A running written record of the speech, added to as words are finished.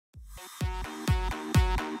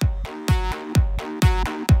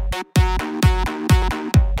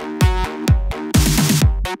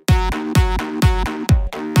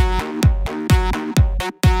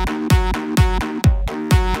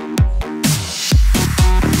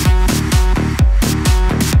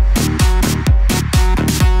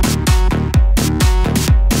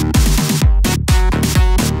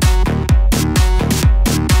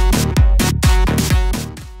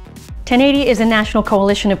1080 is a national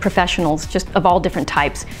coalition of professionals, just of all different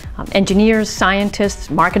types. Engineers, scientists,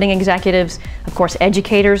 marketing executives, of course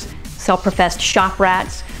educators, self-professed shop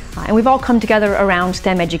rats, and we've all come together around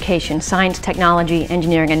STEM education: science, technology,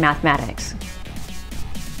 engineering, and mathematics.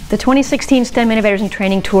 The 2016 STEM Innovators and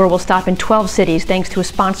Training Tour will stop in 12 cities thanks to a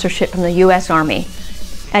sponsorship from the U.S. Army.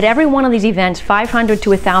 At every one of these events, 500 to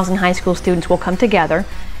 1,000 high school students will come together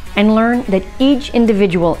and learn that each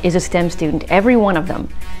individual is a STEM student, every one of them.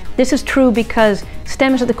 This is true because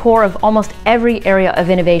STEM is at the core of almost every area of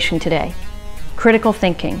innovation today. Critical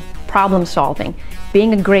thinking, problem solving,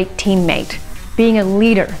 being a great teammate, being a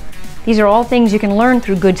leader. These are all things you can learn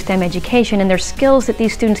through good STEM education, and they're skills that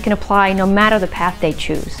these students can apply no matter the path they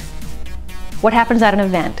choose. What happens at an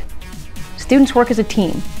event? Students work as a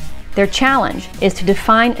team. Their challenge is to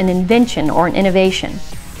define an invention or an innovation,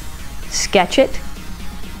 sketch it,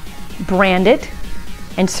 brand it,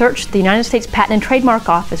 and search the United States Patent and Trademark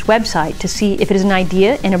Office website to see if it is an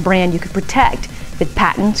idea and a brand you could protect with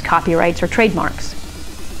patents, copyrights, or trademarks.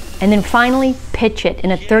 And then finally, pitch it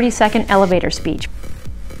in a 30-second elevator speech.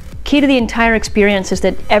 Key to the entire experience is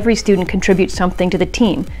that every student contributes something to the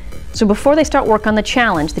team. So before they start work on the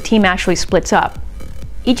challenge, the team actually splits up.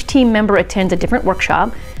 Each team member attends a different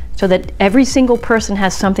workshop so that every single person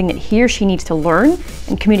has something that he or she needs to learn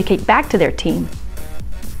and communicate back to their team.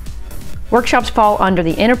 Workshops fall under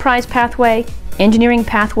the enterprise pathway, engineering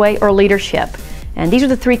pathway, or leadership. And these are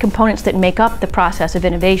the three components that make up the process of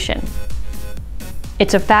innovation.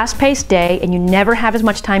 It's a fast-paced day, and you never have as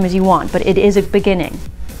much time as you want, but it is a beginning.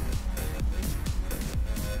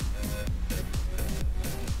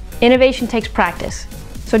 Innovation takes practice.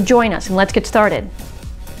 So join us and let's get started.